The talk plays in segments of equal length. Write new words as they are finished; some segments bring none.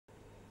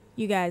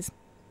You guys,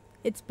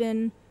 it's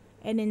been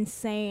an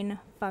insane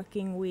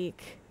fucking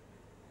week,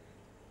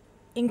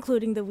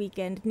 including the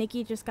weekend.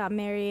 Nikki just got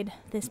married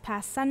this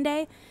past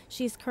Sunday.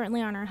 She's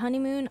currently on her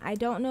honeymoon. I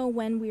don't know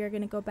when we are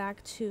going to go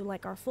back to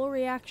like our full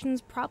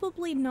reactions.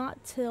 Probably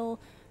not till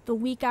the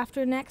week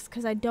after next,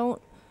 because I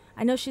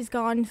know she's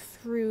gone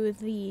through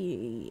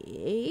the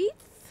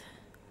 8th,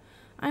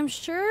 I'm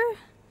sure.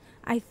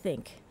 I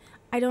think.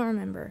 I don't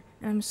remember.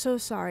 And I'm so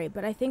sorry,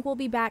 but I think we'll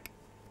be back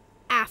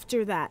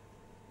after that.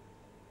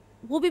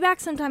 We'll be back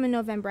sometime in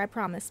November, I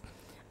promise.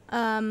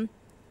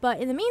 But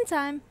in the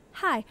meantime,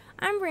 hi,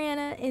 I'm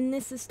Brianna, and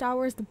this is Star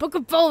Wars The Book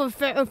of Boba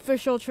Fett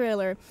official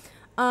trailer.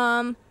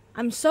 I'm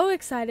so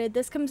excited.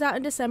 This comes out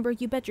in December.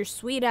 You bet your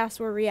sweet ass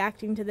we're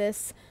reacting to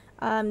this.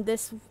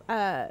 This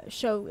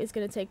show is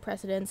going to take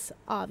precedence,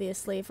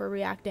 obviously, for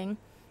reacting.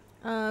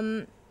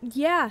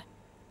 Yeah.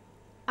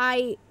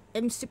 I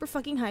am super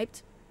fucking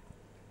hyped.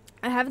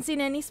 I haven't seen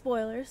any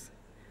spoilers.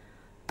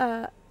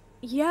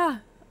 Yeah.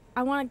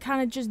 I want to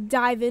kind of just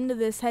dive into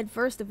this head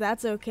first, if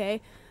that's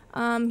okay.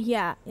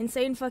 Yeah.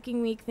 Insane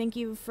fucking week. Thank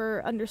you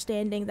for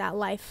understanding that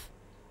life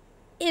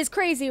is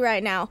crazy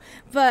right now.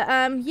 But,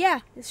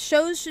 yeah.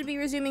 Shows should be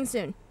resuming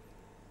soon.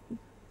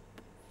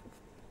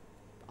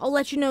 I'll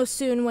let you know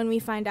soon when we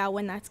find out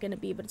when that's going to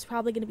be, but it's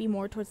probably going to be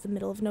more towards the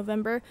middle of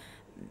November.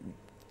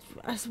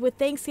 With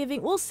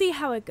Thanksgiving, we'll see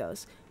how it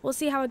goes. We'll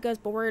see how it goes,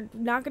 but we're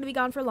not going to be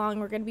gone for long.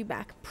 We're going to be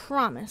back.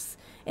 Promise.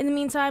 In the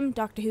meantime,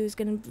 Doctor Who's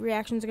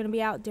reactions are going to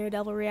be out.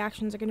 Daredevil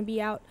reactions are going to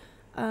be out.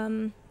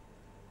 And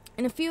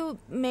a few,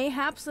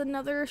 mayhaps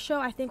another show.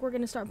 I think we're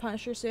going to start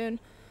Punisher soon.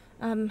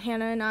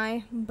 Hannah and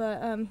I.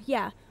 But,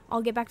 yeah.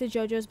 I'll get back to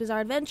JoJo's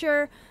Bizarre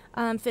Adventure.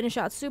 Finish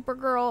out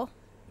Supergirl,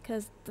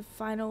 because the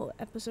final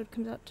episode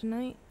comes out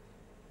tonight.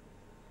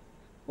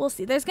 We'll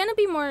see. There's going to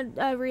be more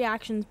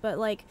reactions, but,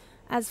 like,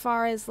 as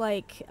far as,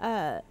 like,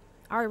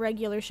 our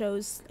regular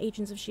shows,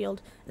 Agents of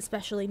S.H.I.E.L.D.,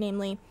 especially,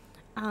 namely,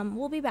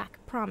 we'll be back.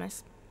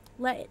 Promise.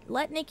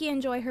 Let Nikki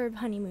enjoy her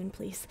honeymoon,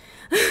 please.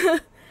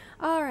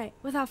 Alright,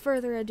 without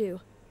further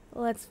ado,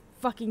 let's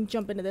fucking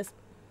jump into this.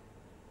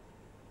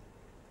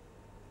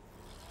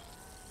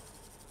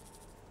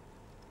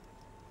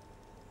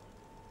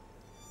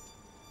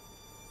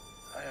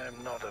 I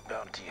am not a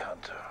bounty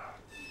hunter.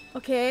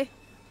 Okay.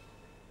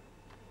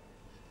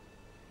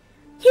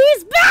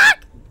 He's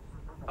back!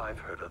 I've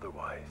heard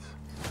otherwise.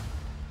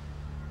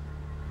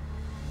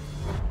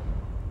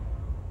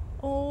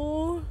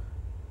 Oh.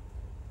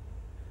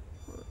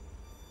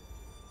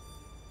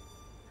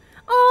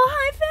 Oh,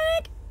 hi,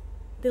 Fennec!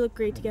 They look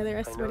great together,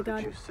 I swear to God.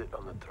 I know that you sit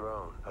on the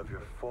throne of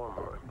your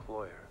former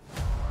employer.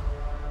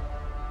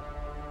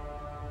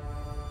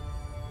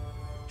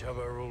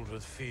 Jabba ruled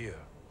with fear.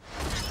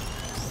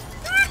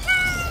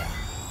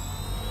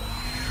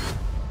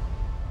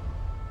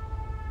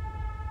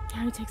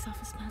 Now he takes off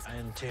his mask. I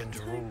intend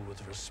to rule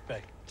with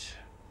respect.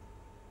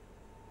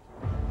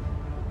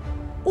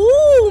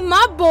 Ooh,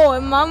 my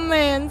boy, my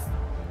man.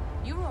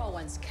 You were all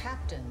once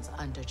captains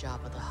under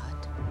Jabba the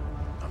Hutt.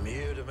 I'm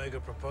here to make a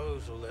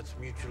proposal that's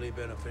mutually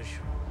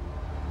beneficial.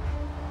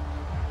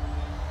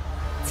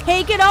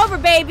 Take it over,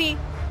 baby.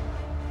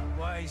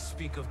 Why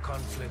speak of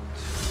conflict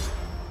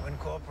when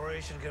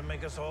cooperation can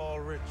make us all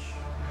rich?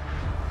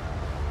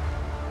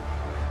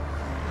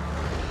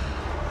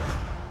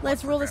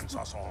 Let's roll this.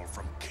 Prevents us all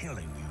from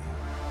killing you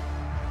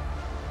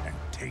and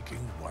taking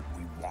what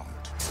we want.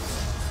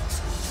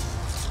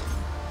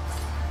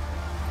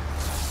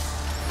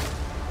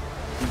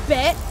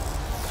 Bet.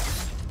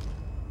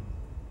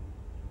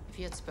 If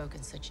you had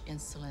spoken such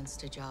insolence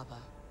to Jabba,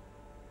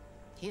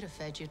 he'd have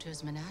fed you to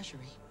his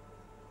menagerie.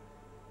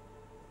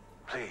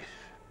 Please.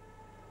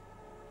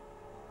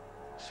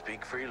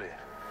 Speak freely.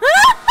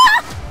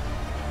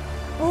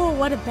 Oh,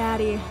 what a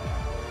baddie.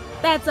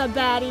 That's a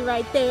baddie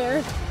right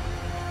there.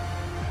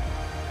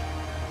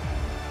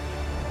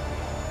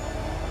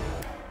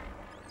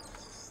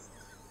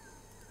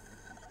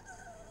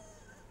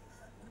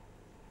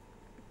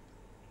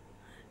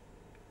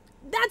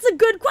 That's a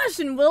good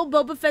question. Will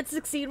Boba Fett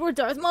succeed where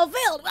Darth Maul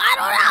failed? I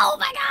don't know. Oh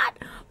my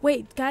God.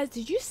 Wait, guys,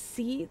 did you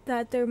see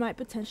that there might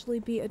potentially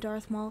be a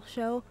Darth Maul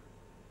show?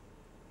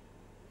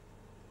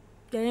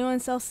 Did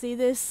anyone else see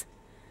this?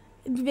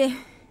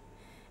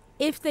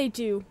 If they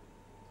do,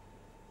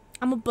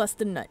 I'm gonna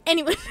bust a nut.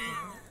 Anyway.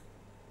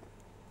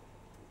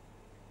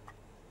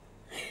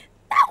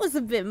 That was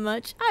a bit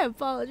much. I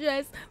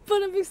apologize.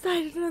 But I'm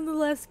excited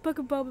nonetheless. Book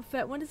of Boba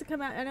Fett. When does it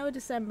come out? I know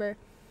December.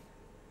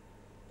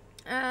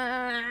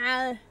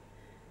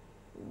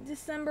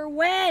 December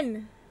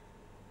when?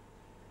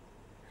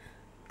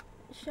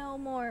 Show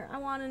more. I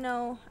want to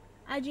know.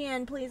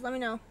 IGN, please let me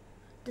know.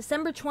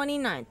 December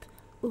 29th.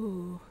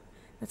 Ooh,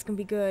 that's gonna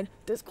be good.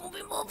 That's gonna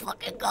be more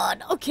fucking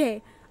good.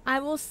 Okay, I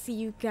will see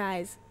you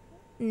guys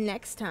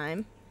next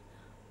time.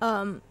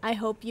 I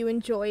hope you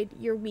enjoyed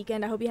your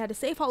weekend. I hope you had a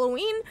safe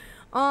Halloween.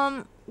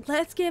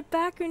 let's get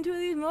back into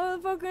these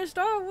motherfucking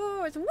Star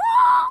Wars. Woo!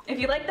 If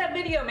you like that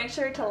video, make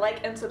sure to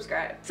like and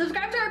subscribe.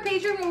 Subscribe to our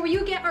Patreon where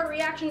you get our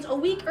reactions a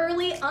week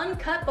early,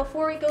 uncut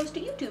before it goes to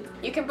YouTube.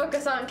 You can book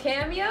us on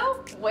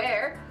Cameo,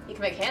 where you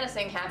can make Hannah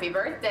sing happy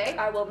birthday.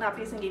 I will not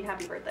be singing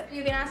happy birthday.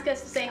 You can ask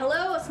us to say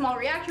hello, a small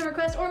reaction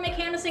request, or make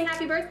Hannah sing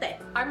happy birthday.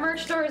 Our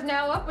merch store is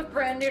now up with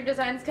brand new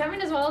designs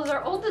coming, as well as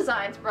our old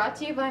designs brought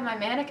to you by my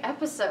Manic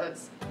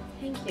Episodes.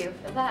 Thank you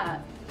for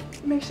that.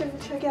 Make sure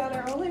to check out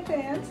our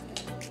OnlyFans.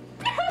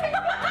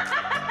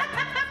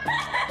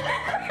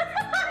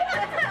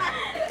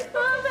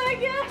 Oh my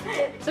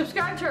god!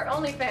 Subscribe to our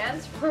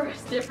OnlyFans for a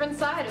different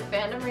side of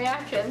fandom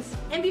reactions.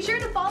 And be sure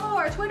to follow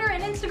our Twitter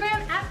and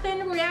Instagram at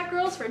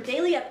FandomReactGirls for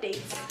daily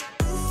updates.